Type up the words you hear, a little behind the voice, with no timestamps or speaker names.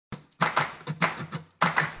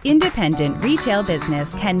Independent retail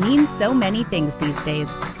business can mean so many things these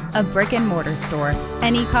days. A brick and mortar store,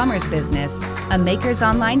 an e-commerce business, a maker's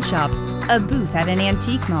online shop, a booth at an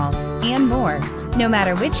antique mall, and more. No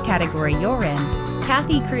matter which category you're in,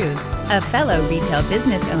 Kathy Cruz, a fellow retail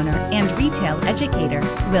business owner and retail educator,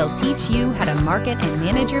 will teach you how to market and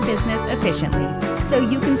manage your business efficiently so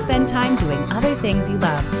you can spend time doing other things you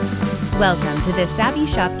love. Welcome to the Savvy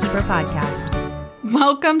Shopkeeper Podcast.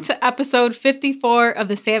 Welcome to episode 54 of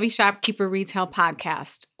the Savvy Shopkeeper Retail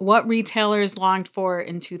Podcast, what retailers longed for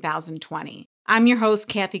in 2020. I'm your host,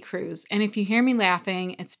 Kathy Cruz, and if you hear me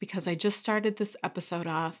laughing, it's because I just started this episode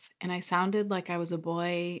off and I sounded like I was a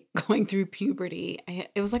boy going through puberty.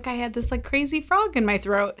 It was like I had this crazy frog in my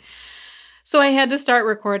throat. So I had to start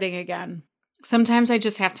recording again. Sometimes I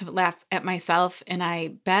just have to laugh at myself, and I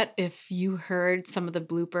bet if you heard some of the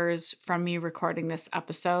bloopers from me recording this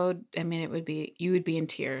episode, you would be in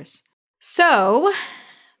tears. So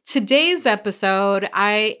today's episode,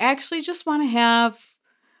 I actually just want to have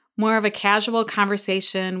more of a casual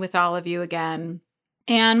conversation with all of you again.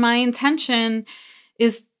 And my intention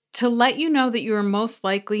is to let you know that you are most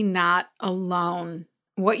likely not alone.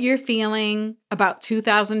 What you're feeling about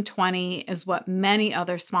 2020 is what many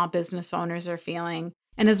other small business owners are feeling.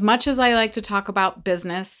 And as much as I like to talk about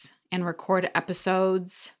business and record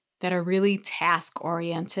episodes that are really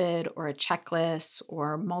task-oriented or a checklist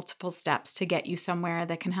or multiple steps to get you somewhere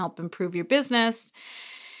that can help improve your business,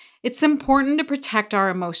 it's important to protect our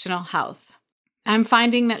emotional health. I'm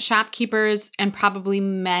finding that shopkeepers and probably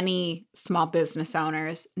many small business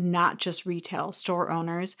owners, not just retail store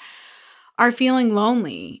owners, are feeling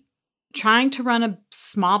lonely. Trying to run a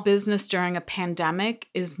small business during a pandemic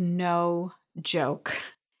is no joke.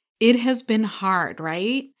 It has been hard,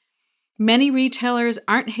 right? Many retailers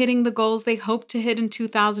aren't hitting the goals they hoped to hit in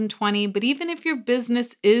 2020, but even if your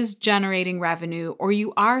business is generating revenue or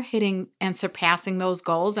you are hitting and surpassing those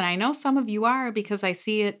goals, and I know some of you are because I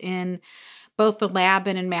see it in both the lab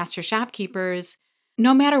and in Master Shopkeepers,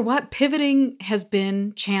 no matter what, pivoting has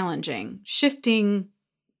been challenging. Shifting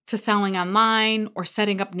to selling online or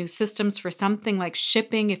setting up new systems for something like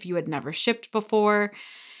shipping if you had never shipped before,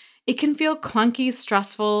 it can feel clunky,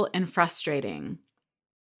 stressful, and frustrating.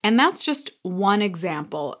 And that's just one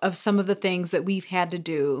example of some of the things that we've had to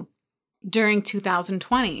do during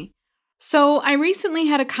 2020. So I recently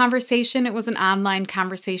had a conversation, it was an online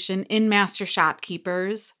conversation in Master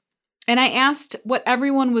Shopkeepers, and I asked what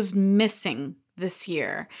everyone was missing this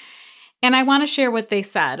year. And I want to share what they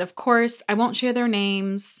said. Of course, I won't share their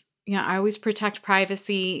names. I always protect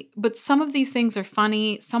privacy, but some of these things are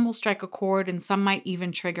funny, some will strike a chord, and some might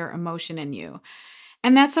even trigger emotion in you.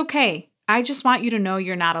 And that's okay. I just want you to know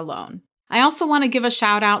you're not alone. I also want to give a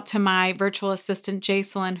shout out to my virtual assistant,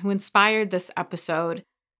 Jacelyn, who inspired this episode.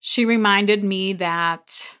 She reminded me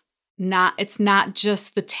that it's not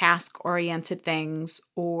just the task-oriented things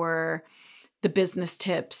or the business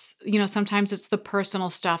tips. Sometimes it's the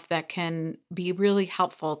personal stuff that can be really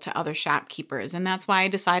helpful to other shopkeepers. And that's why I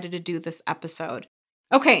decided to do this episode.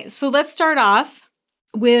 Okay, so let's start off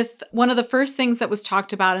with one of the first things that was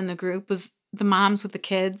talked about in the group was the moms with the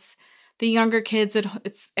kids, the younger kids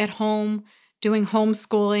at home, doing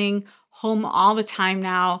homeschooling, home all the time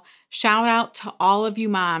now. Shout out to all of you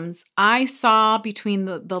moms. I saw between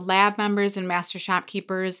the lab members and Master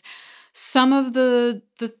Shopkeepers some of the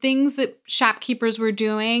things that shopkeepers were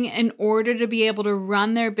doing in order to be able to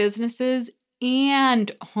run their businesses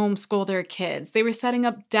and homeschool their kids. They were setting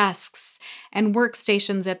up desks and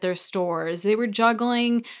workstations at their stores. They were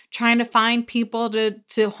juggling, trying to find people to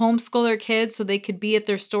homeschool their kids so they could be at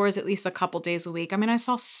their stores at least a couple days a week. I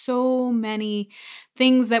saw so many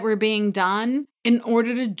things that were being done in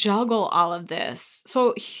order to juggle all of this.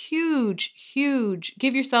 So huge,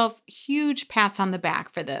 give yourself huge pats on the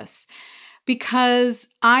back for this. Because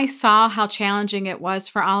I saw how challenging it was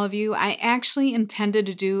for all of you, I actually intended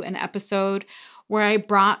to do an episode where I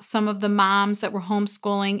brought some of the moms that were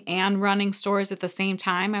homeschooling and running stores at the same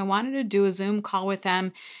time. I wanted to do a Zoom call with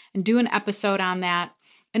them and do an episode on that.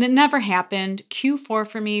 And it never happened. Q4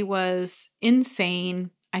 for me was insane.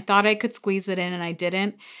 I thought I could squeeze it in and I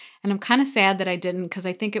didn't. And I'm kind of sad that I didn't because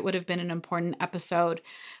I think it would have been an important episode.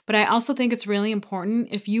 But I also think it's really important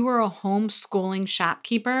if you are a homeschooling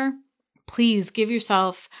shopkeeper, please give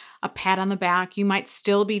yourself a pat on the back. You might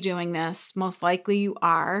still be doing this. Most likely you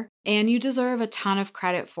are. And you deserve a ton of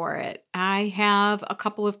credit for it. I have a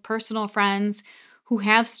couple of personal friends who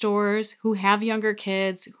have stores, who have younger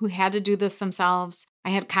kids, who had to do this themselves.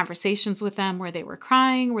 I had conversations with them where they were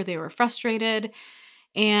crying, where they were frustrated.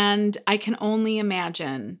 And I can only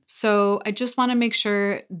imagine. So I just want to make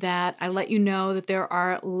sure that I let you know that there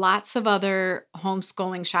are lots of other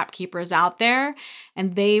homeschooling shopkeepers out there,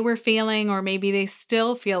 and they were feeling, or maybe they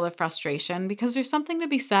still feel, the frustration, because there's something to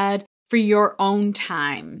be said for your own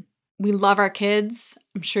time. We love our kids.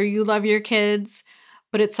 I'm sure you love your kids.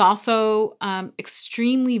 But it's also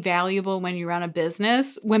extremely valuable when you run a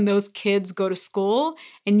business, when those kids go to school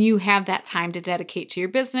and you have that time to dedicate to your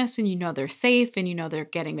business, and you know they're safe and you know they're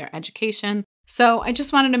getting their education. So I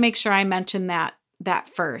just wanted to make sure I mentioned that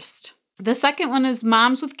first. The second one is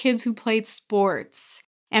moms with kids who played sports.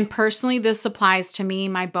 And personally, this applies to me.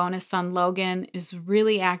 My bonus son, Logan, is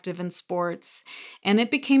really active in sports. And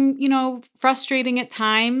it became, frustrating at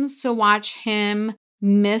times to watch him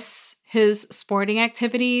miss his sporting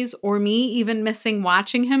activities, or me even missing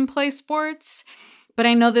watching him play sports. But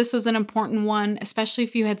I know this was an important one, especially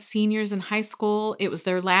if you had seniors in high school. It was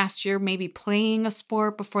their last year maybe playing a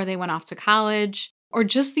sport before they went off to college, or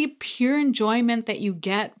just the pure enjoyment that you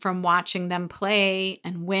get from watching them play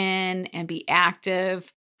and win and be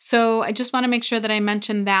active. So I just want to make sure that I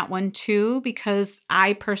mention that one too, because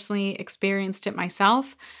I personally experienced it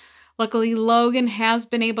myself. Luckily, Logan has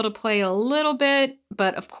been able to play a little bit,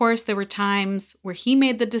 but of course there were times where he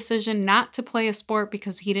made the decision not to play a sport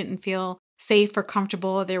because he didn't feel safe or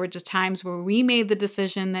comfortable. There were just times where we made the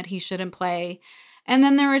decision that he shouldn't play. And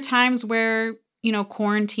then there were times where,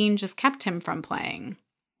 quarantine just kept him from playing.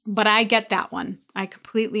 But I get that one. I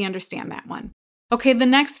completely understand that one. Okay, the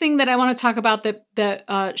next thing that I want to talk about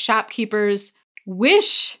that shopkeepers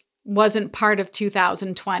wish wasn't part of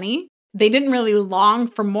 2020. They didn't really long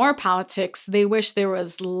for more politics. They wish there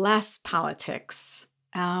was less politics.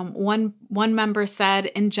 One member said,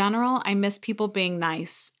 "In general, I miss people being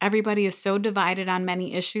nice. Everybody is so divided on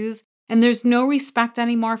many issues, and there's no respect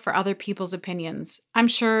anymore for other people's opinions." I'm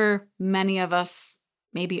sure many of us,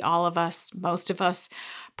 maybe all of us, most of us,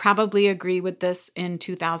 probably agree with this in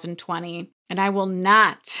 2020. And I will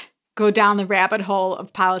not go down the rabbit hole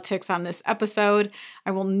of politics on this episode.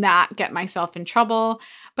 I will not get myself in trouble.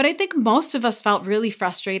 But I think most of us felt really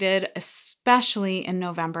frustrated, especially in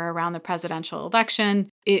November around the presidential election.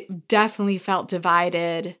 It definitely felt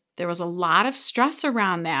divided. There was a lot of stress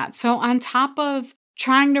around that. So on top of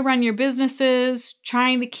trying to run your businesses,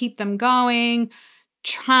 trying to keep them going,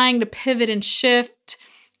 trying to pivot and shift,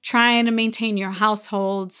 trying to maintain your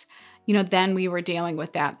households, then we were dealing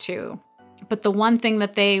with that too. But the one thing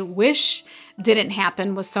that they wish didn't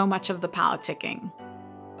happen was so much of the politicking.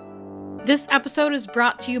 This episode is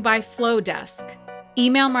brought to you by Flowdesk.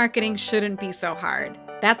 Email marketing shouldn't be so hard.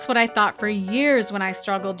 That's what I thought for years when I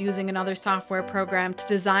struggled using another software program to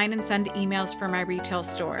design and send emails for my retail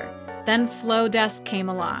store. Then Flowdesk came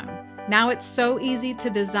along. Now it's so easy to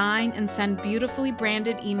design and send beautifully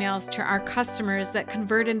branded emails to our customers that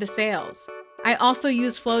convert into sales. I also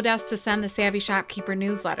use Flowdesk to send the Savvy Shopkeeper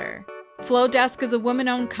newsletter. Flowdesk is a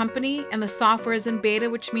woman-owned company, and the software is in beta,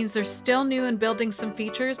 which means they're still new and building some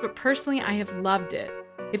features, but personally, I have loved it.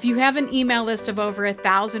 If you have an email list of over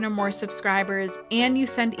 1,000 or more subscribers, and you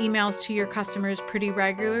send emails to your customers pretty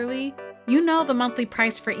regularly, you know the monthly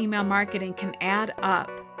price for email marketing can add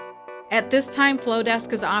up. At this time,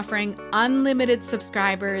 Flowdesk is offering unlimited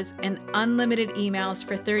subscribers and unlimited emails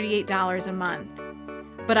for $38 a month.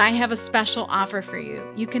 But I have a special offer for you.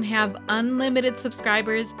 You can have unlimited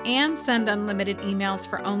subscribers and send unlimited emails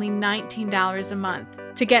for only $19 a month.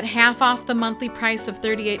 To get half off the monthly price of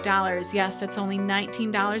 $38, yes, it's only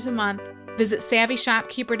 $19 a month, visit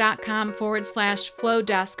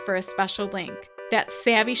savvyshopkeeper.com/Flowdesk for a special link. That's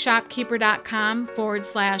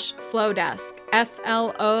savvyshopkeeper.com/Flowdesk, FLODESK.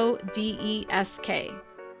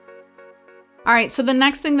 All right, so the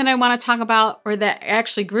next thing that I want to talk about, or that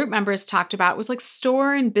actually group members talked about, was like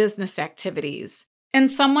store and business activities.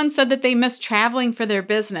 And someone said that they miss traveling for their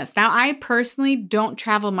business. Now, I personally don't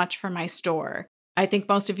travel much for my store. I think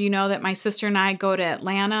most of you know that my sister and I go to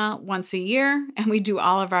Atlanta once a year, and we do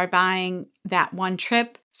all of our buying that one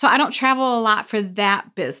trip. So I don't travel a lot for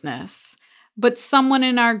that business. But someone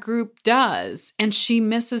in our group does, and she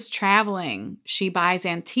misses traveling. She buys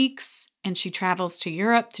antiques, and she travels to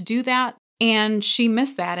Europe to do that. And she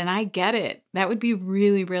missed that, and I get it. That would be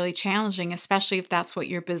really, really challenging, especially if that's what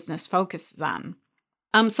your business focuses on.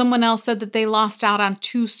 Someone else said that they lost out on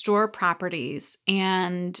 2 store properties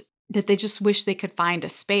and that they just wish they could find a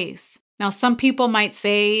space. Now, some people might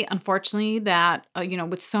say, unfortunately, that,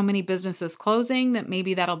 with so many businesses closing, that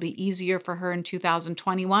maybe that'll be easier for her in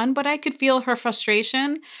 2021, but I could feel her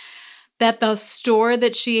frustration that the store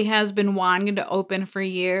that she has been wanting to open for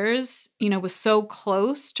years, was so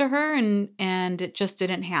close to her and it just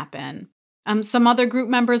didn't happen. Some other group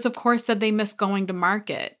members, of course, said they missed going to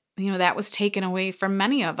market. That was taken away from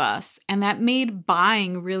many of us, and that made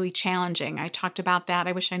buying really challenging. I talked about that.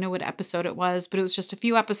 I wish I knew what episode it was, but it was just a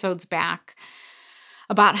few episodes back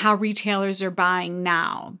about how retailers are buying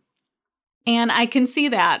now. And I can see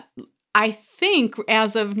that. I think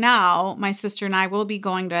as of now, my sister and I will be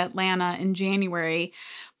going to Atlanta in January,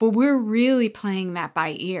 but we're really playing that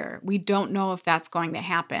by ear. We don't know if that's going to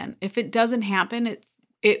happen. If it doesn't happen,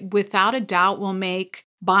 it without a doubt will make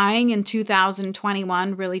buying in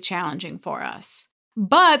 2021 really challenging for us.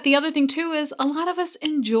 But the other thing too is a lot of us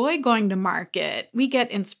enjoy going to market. We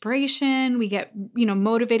get inspiration, we get,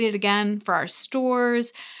 motivated again for our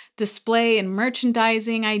stores, display and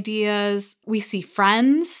merchandising ideas. We see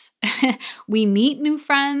friends, we meet new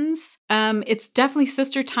friends. It's definitely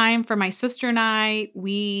sister time for my sister and I.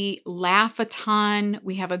 We laugh a ton.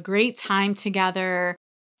 We have a great time together.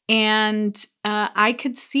 And I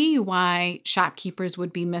could see why shopkeepers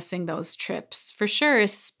would be missing those trips for sure,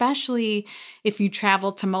 especially if you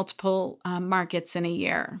travel to multiple markets in a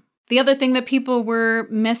year. The other thing that people were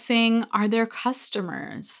missing are their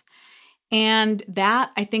customers. And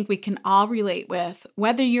that I think we can all relate with.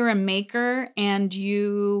 Whether you're a maker and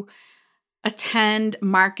you attend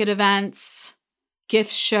market events,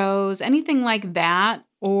 gift shows, anything like that,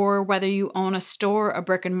 or whether you own a store, a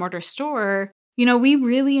brick and mortar store, we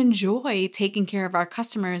really enjoy taking care of our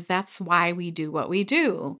customers. That's why we do what we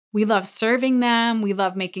do. We love serving them. We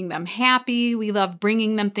love making them happy. We love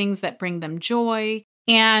bringing them things that bring them joy.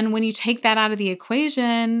 And when you take that out of the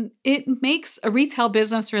equation, it makes a retail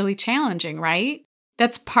business really challenging, right?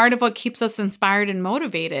 That's part of what keeps us inspired and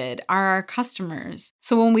motivated are our customers.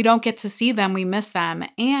 So when we don't get to see them, we miss them.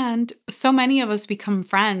 And so many of us become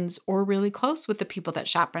friends or really close with the people that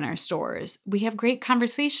shop in our stores. We have great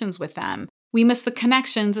conversations with them. We miss the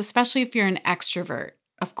connections, especially if you're an extrovert.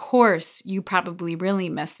 Of course, you probably really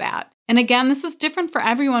miss that. And again, this is different for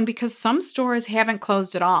everyone because some stores haven't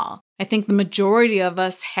closed at all. I think the majority of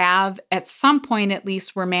us have, at some point at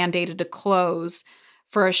least, were mandated to close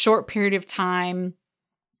for a short period of time.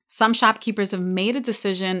 Some shopkeepers have made a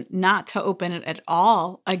decision not to open it at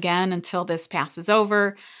all again until this passes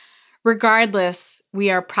over. Regardless,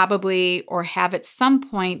 we are probably or have at some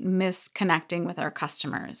point missed connecting with our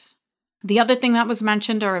customers. The other thing that was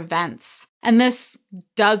mentioned are events. And this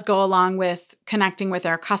does go along with connecting with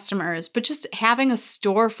our customers, but just having a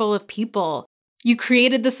store full of people. You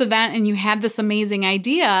created this event and you had this amazing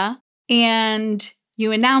idea and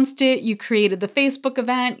you announced it, you created the Facebook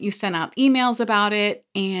event, you sent out emails about it,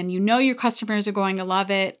 and your customers are going to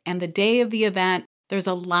love it. And the day of the event, there's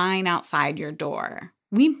a line outside your door.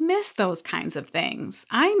 We miss those kinds of things.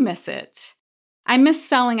 I miss it. I miss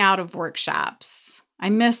selling out of workshops. I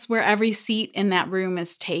miss where every seat in that room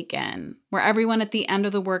is taken, where everyone at the end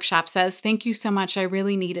of the workshop says, "Thank you so much. I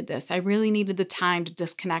really needed this. I really needed the time to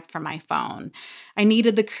disconnect from my phone. I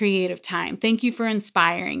needed the creative time. Thank you for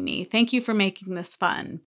inspiring me. Thank you for making this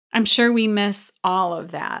fun." I'm sure we miss all of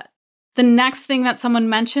that. The next thing that someone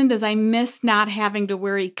mentioned is I miss not having to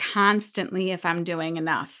worry constantly if I'm doing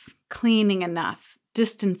enough, cleaning enough,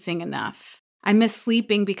 distancing enough. I miss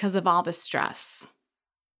sleeping because of all the stress.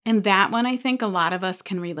 And that one, I think a lot of us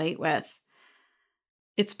can relate with.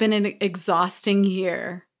 It's been an exhausting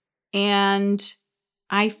year. And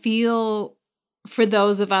I feel for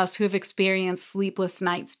those of us who have experienced sleepless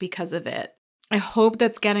nights because of it. I hope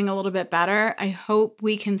that's getting a little bit better. I hope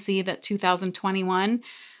we can see that 2021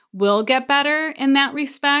 will get better in that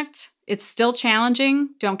respect. It's still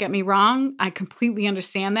challenging. Don't get me wrong. I completely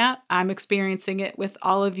understand that. I'm experiencing it with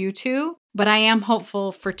all of you too. But I am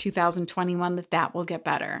hopeful for 2021 that will get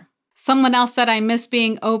better. Someone else said, I miss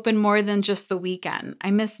being open more than just the weekend.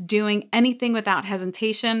 I miss doing anything without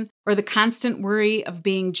hesitation or the constant worry of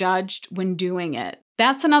being judged when doing it.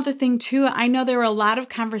 That's another thing too. I know there were a lot of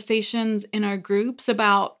conversations in our groups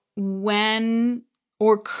about when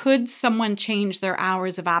or could someone change their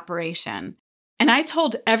hours of operation. And I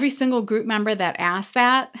told every single group member that asked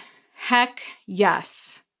that, heck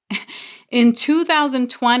yes. In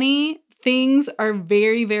 2020, things are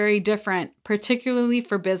very, very different, particularly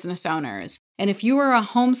for business owners. And if you were a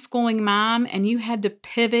homeschooling mom and you had to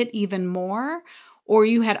pivot even more, or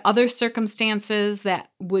you had other circumstances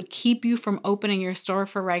that would keep you from opening your store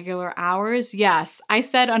for regular hours, yes, I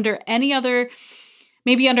said under any other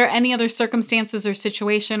circumstances or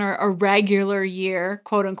situation or a regular year,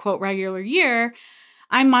 quote unquote regular year,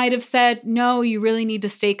 I might have said, no, you really need to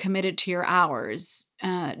stay committed to your hours.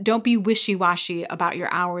 Don't be wishy-washy about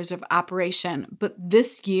your hours of operation. But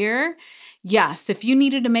this year, Yes, if you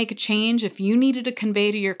needed to make a change, if you needed to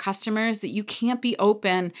convey to your customers that you can't be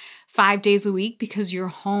open 5 days a week because you're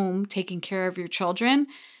home taking care of your children,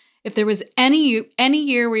 if there was any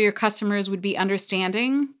year where your customers would be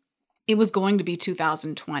understanding, it was going to be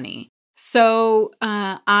 2020. So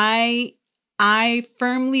I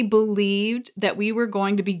firmly believed that we were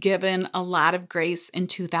going to be given a lot of grace in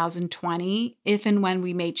 2020 if and when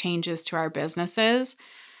we made changes to our businesses.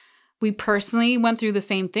 We personally went through the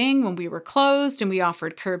same thing when we were closed and we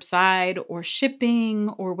offered curbside or shipping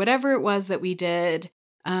or whatever it was that we did.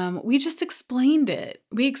 We just explained it.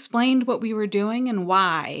 We explained what we were doing and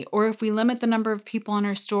why. Or if we limit the number of people in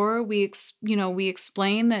our store, we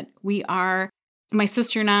explain that my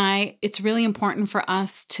sister and I, it's really important for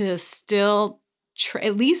us to still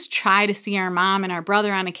at least try to see our mom and our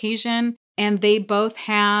brother on occasion. And they both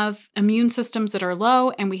have immune systems that are low,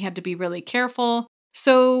 and we had to be really careful.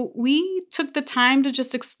 So we took the time to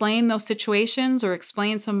just explain those situations or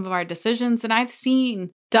explain some of our decisions. And I've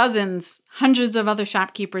seen dozens, hundreds of other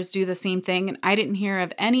shopkeepers do the same thing. And I didn't hear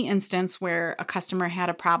of any instance where a customer had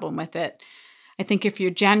a problem with it. I think if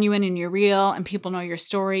you're genuine and you're real and people know your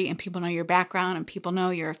story and people know your background and people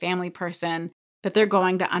know you're a family person, that they're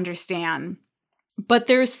going to understand. But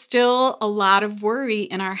there's still a lot of worry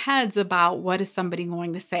in our heads about what is somebody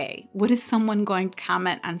going to say? What is someone going to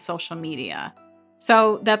comment on social media?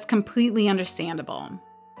 So that's completely understandable.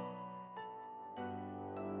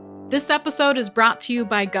 This episode is brought to you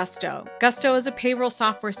by Gusto. Gusto is a payroll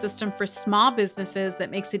software system for small businesses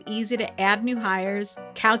that makes it easy to add new hires,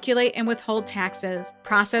 calculate and withhold taxes,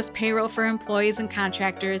 process payroll for employees and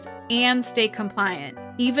contractors, and stay compliant.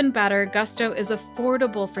 Even better, Gusto is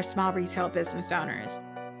affordable for small retail business owners.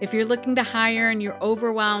 If you're looking to hire and you're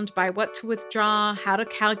overwhelmed by what to withdraw, how to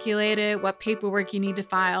calculate it, what paperwork you need to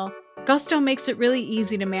file, Gusto makes it really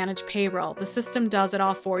easy to manage payroll. The system does it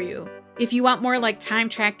all for you. If you want more like time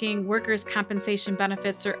tracking, workers' compensation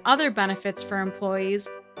benefits, or other benefits for employees,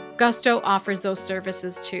 Gusto offers those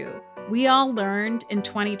services too. We all learned in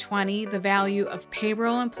 2020 the value of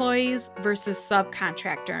payroll employees versus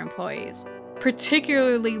subcontractor employees,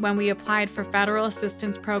 particularly when we applied for federal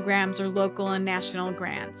assistance programs or local and national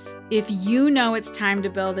grants. If you know it's time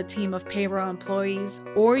to build a team of payroll employees,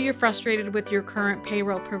 or you're frustrated with your current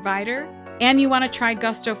payroll provider, and you want to try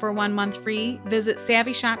Gusto for 1 month free, visit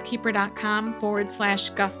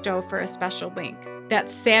savvyshopkeeper.com/Gusto for a special link.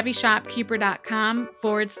 That's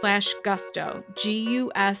savvyshopkeeper.com/Gusto,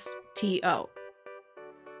 Gusto.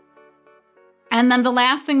 And then the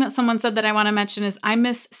last thing that someone said that I want to mention is I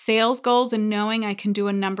miss sales goals and knowing I can do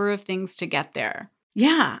a number of things to get there.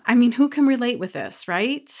 Yeah, I mean, who can relate with this,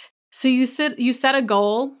 right? So you set a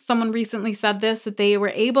goal. Someone recently said this, that they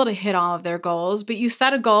were able to hit all of their goals, but you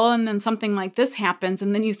set a goal and then something like this happens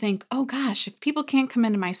and then you think, oh gosh, if people can't come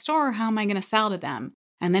into my store, how am I going to sell to them?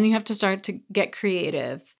 And then you have to start to get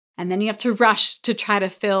creative. And then you have to rush to try to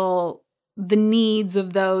fill the needs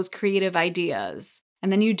of those creative ideas. And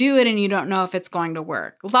then you do it and you don't know if it's going to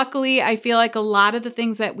work. Luckily, I feel like a lot of the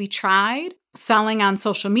things that we tried, selling on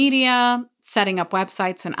social media, setting up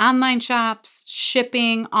websites and online shops,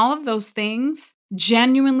 shipping, all of those things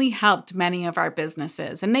genuinely helped many of our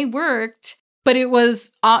businesses. And they worked, but you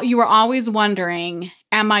were always wondering,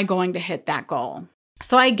 am I going to hit that goal?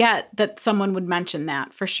 So I get that someone would mention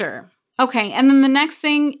that for sure. Okay, and then the next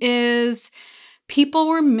thing is people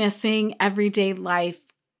were missing everyday life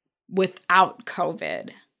without COVID.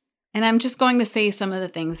 And I'm just going to say some of the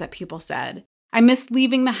things that people said. I miss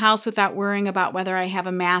leaving the house without worrying about whether I have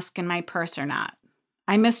a mask in my purse or not.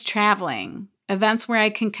 I miss traveling, events where I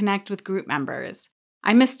can connect with group members.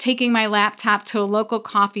 I miss taking my laptop to a local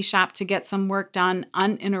coffee shop to get some work done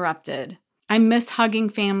uninterrupted. I miss hugging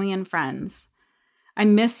family and friends. I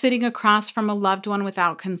miss sitting across from a loved one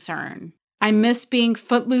without concern. I miss being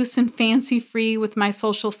footloose and fancy-free with my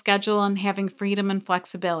social schedule and having freedom and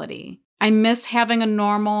flexibility. I miss having a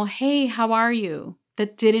normal, hey, how are you?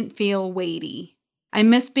 That didn't feel weighty. I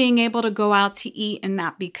miss being able to go out to eat and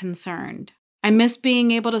not be concerned. I miss being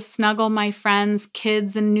able to snuggle my friends'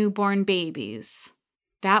 kids and newborn babies.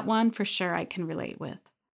 That one for sure I can relate with.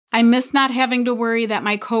 I miss not having to worry that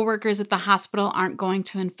my coworkers at the hospital aren't going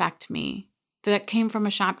to infect me. That came from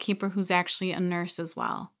a shopkeeper who's actually a nurse as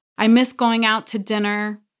well. I miss going out to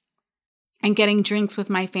dinner and getting drinks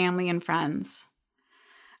with my family and friends.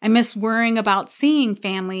 I miss worrying about seeing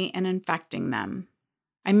family and infecting them.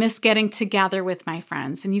 I miss getting together with my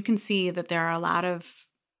friends. And you can see that there are a lot of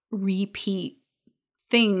repeat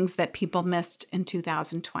things that people missed in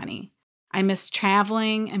 2020. I miss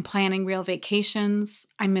traveling and planning real vacations.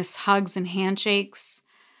 I miss hugs and handshakes.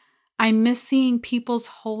 I miss seeing people's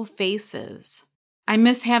whole faces. I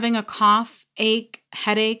miss having a cough, ache,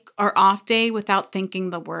 headache, or off day without thinking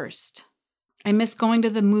the worst. I miss going to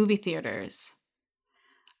the movie theaters.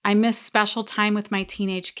 I miss special time with my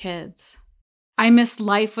teenage kids. I miss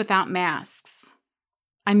life without masks.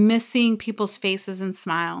 I miss seeing people's faces and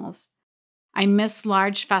smiles. I miss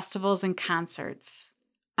large festivals and concerts.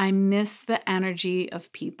 I miss the energy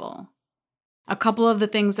of people. A couple of the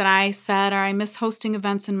things that I said are I miss hosting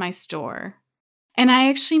events in my store. And I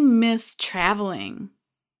actually miss traveling.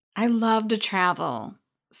 I love to travel.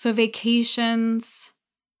 So vacations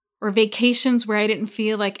where I didn't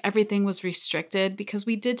feel like everything was restricted, because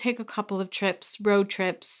we did take a couple of trips, road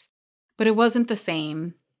trips, but it wasn't the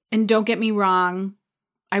same. And don't get me wrong,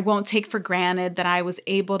 I won't take for granted that I was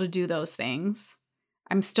able to do those things.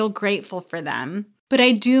 I'm still grateful for them, but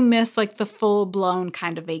I do miss like the full-blown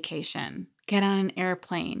kind of vacation. Get on an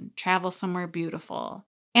airplane, travel somewhere beautiful.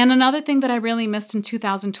 And another thing that I really missed in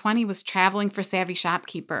 2020 was traveling for Savvy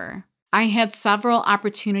Shopkeeper. I had several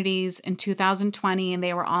opportunities in 2020, and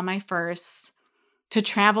they were all my firsts, to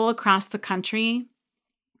travel across the country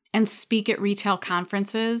and speak at retail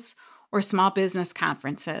conferences or small business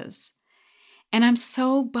conferences. And I'm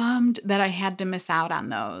so bummed that I had to miss out on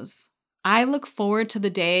those. I look forward to the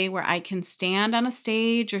day where I can stand on a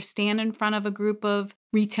stage or stand in front of a group of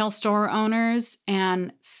retail store owners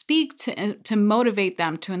and speak to motivate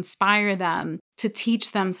them, to inspire them, to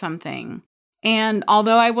teach them something. And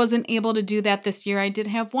although I wasn't able to do that this year, I did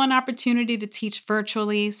have one opportunity to teach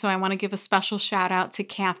virtually. So I want to give a special shout out to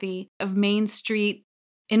Kathy of Main Street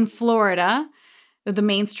in Florida, the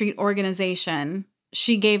Main Street organization.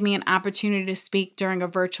 She gave me an opportunity to speak during a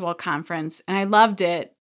virtual conference, and I loved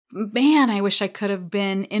it. Man, I wish I could have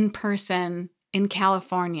been in person in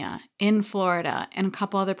California, in Florida, and a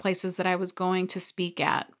couple other places that I was going to speak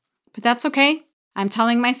at. But that's okay. I'm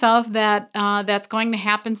telling myself that that's going to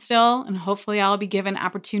happen still, and hopefully I'll be given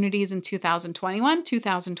opportunities in 2021,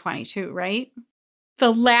 2022, right?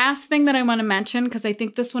 The last thing that I want to mention, because I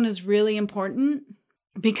think this one is really important,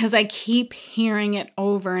 because I keep hearing it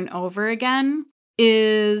over and over again,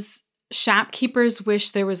 is shopkeepers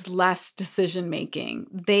wish there was less decision making.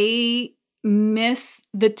 They miss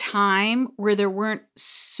the time where there weren't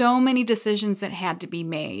so many decisions that had to be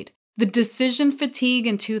made. The decision fatigue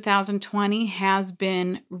in 2020 has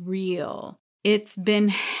been real. It's been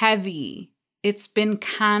heavy. It's been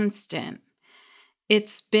constant. It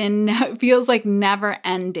feels like never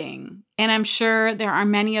ending. And I'm sure there are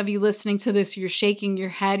many of you listening to this, you're shaking your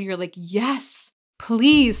head. You're like, yes,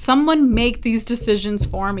 please, someone make these decisions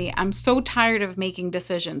for me. I'm so tired of making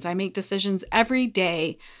decisions. I make decisions every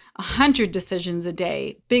day, 100 decisions a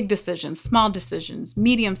day, big decisions, small decisions,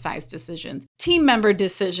 medium-sized decisions, team member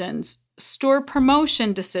decisions, store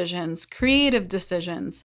promotion decisions, creative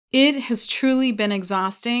decisions. It has truly been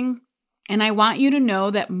exhausting, and I want you to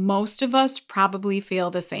know that most of us probably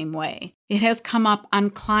feel the same way. It has come up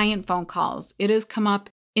on client phone calls. It has come up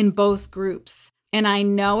in both groups, and I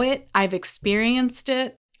know it. I've experienced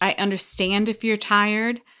it. I understand if you're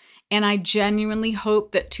tired. And I genuinely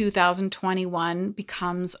hope that 2021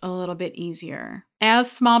 becomes a little bit easier. As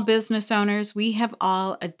small business owners, we have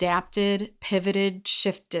all adapted, pivoted,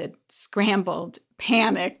 shifted, scrambled,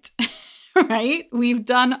 panicked, right? We've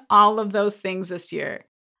done all of those things this year.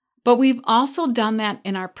 But we've also done that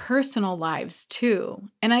in our personal lives too.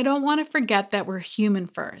 And I don't want to forget that we're human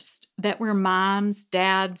first, that we're moms,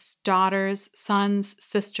 dads, daughters, sons,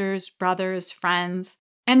 sisters, brothers, friends,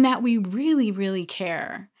 and that we really, really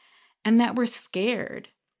care. And that we're scared,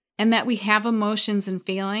 and that we have emotions and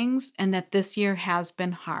feelings, and that this year has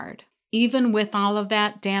been hard. Even with all of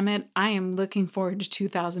that, damn it, I am looking forward to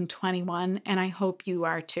 2021, and I hope you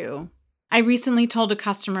are too. I recently told a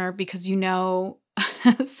customer, because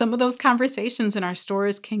some of those conversations in our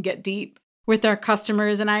stores can get deep with our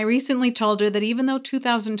customers, and I recently told her that even though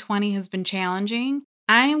 2020 has been challenging,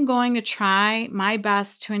 I am going to try my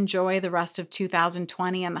best to enjoy the rest of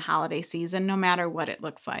 2020 and the holiday season, no matter what it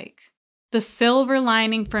looks like. The silver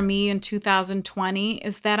lining for me in 2020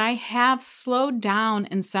 is that I have slowed down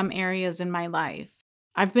in some areas in my life.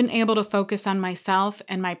 I've been able to focus on myself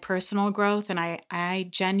and my personal growth, and I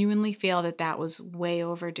genuinely feel that that was way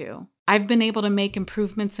overdue. I've been able to make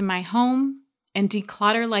improvements in my home and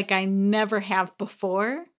declutter like I never have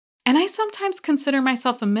before. And I sometimes consider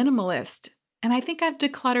myself a minimalist, and I think I've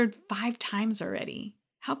decluttered 5 times already.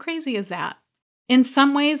 How crazy is that? In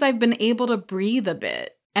some ways, I've been able to breathe a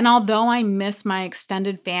bit. And although I miss my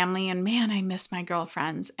extended family, and man, I miss my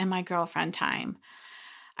girlfriends and my girlfriend time,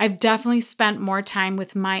 I've definitely spent more time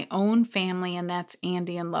with my own family, and that's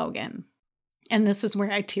Andy and Logan. And this is where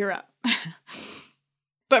I tear up.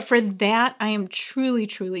 But for that, I am truly,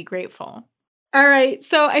 truly grateful. All right.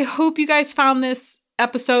 So I hope you guys found this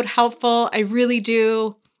episode helpful. I really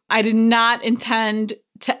do. I did not intend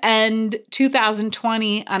to end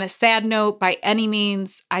 2020 on a sad note by any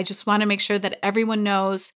means. I just want to make sure that everyone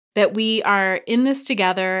knows that we are in this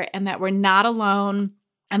together and that we're not alone,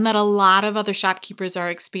 and that a lot of other shopkeepers are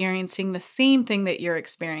experiencing the same thing that you're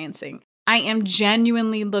experiencing. I am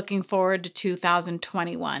genuinely looking forward to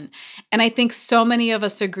 2021. And I think so many of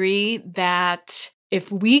us agree that if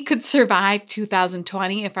we could survive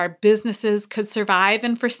 2020, if our businesses could survive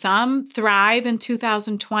and for some thrive in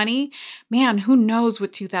 2020, man, who knows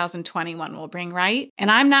what 2021 will bring, right? And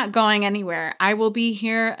I'm not going anywhere. I will be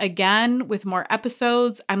here again with more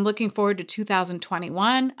episodes. I'm looking forward to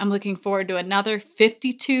 2021. I'm looking forward to another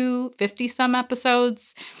 50 some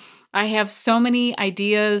episodes. I have so many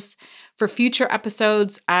ideas for future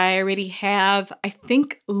episodes. I already have, I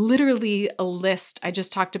think, literally a list. I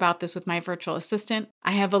just talked about this with my virtual assistant.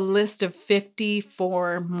 I have a list of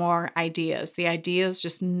 54 more ideas. The ideas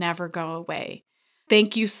just never go away.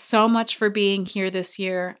 Thank you so much for being here this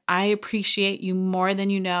year. I appreciate you more than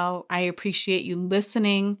you know. I appreciate you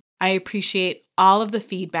listening. I appreciate all of the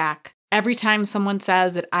feedback. Every time someone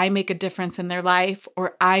says that I make a difference in their life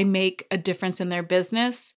or I make a difference in their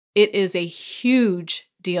business, it is a huge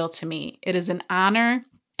deal to me. It is an honor,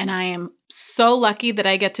 and I am so lucky that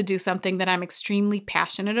I get to do something that I'm extremely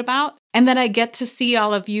passionate about and that I get to see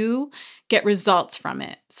all of you get results from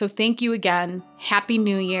it. So thank you again. Happy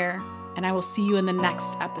New Year, and I will see you in the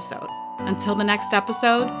next episode. Until the next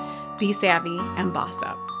episode, be savvy and boss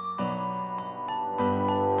up.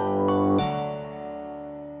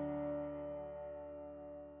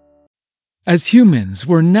 As humans,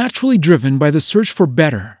 we're naturally driven by the search for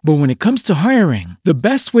better. But when it comes to hiring, the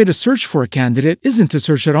best way to search for a candidate isn't to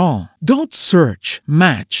search at all. Don't search,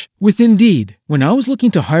 match with Indeed. When I was looking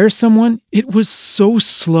to hire someone, it was so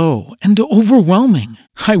slow and overwhelming.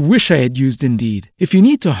 I wish I had used Indeed. If you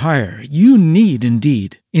need to hire, you need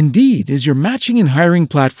Indeed. Indeed is your matching and hiring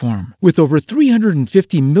platform with over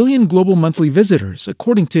 350 million global monthly visitors,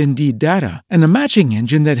 according to Indeed data, and a matching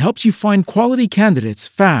engine that helps you find quality candidates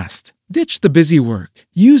fast. Ditch the busy work.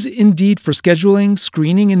 Use Indeed for scheduling,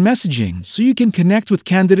 screening, and messaging so you can connect with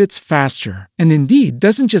candidates faster. And Indeed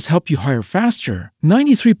doesn't just help you hire faster.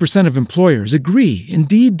 93% of employers agree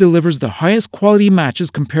Indeed delivers the highest quality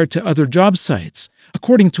matches compared to other job sites,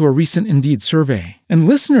 according to a recent Indeed survey. And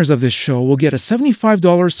listeners of this show will get a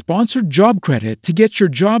 $75 sponsored job credit to get your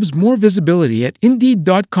jobs more visibility at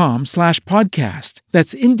Indeed.com/podcast.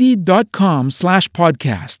 That's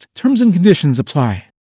Indeed.com/podcast. Terms and conditions apply.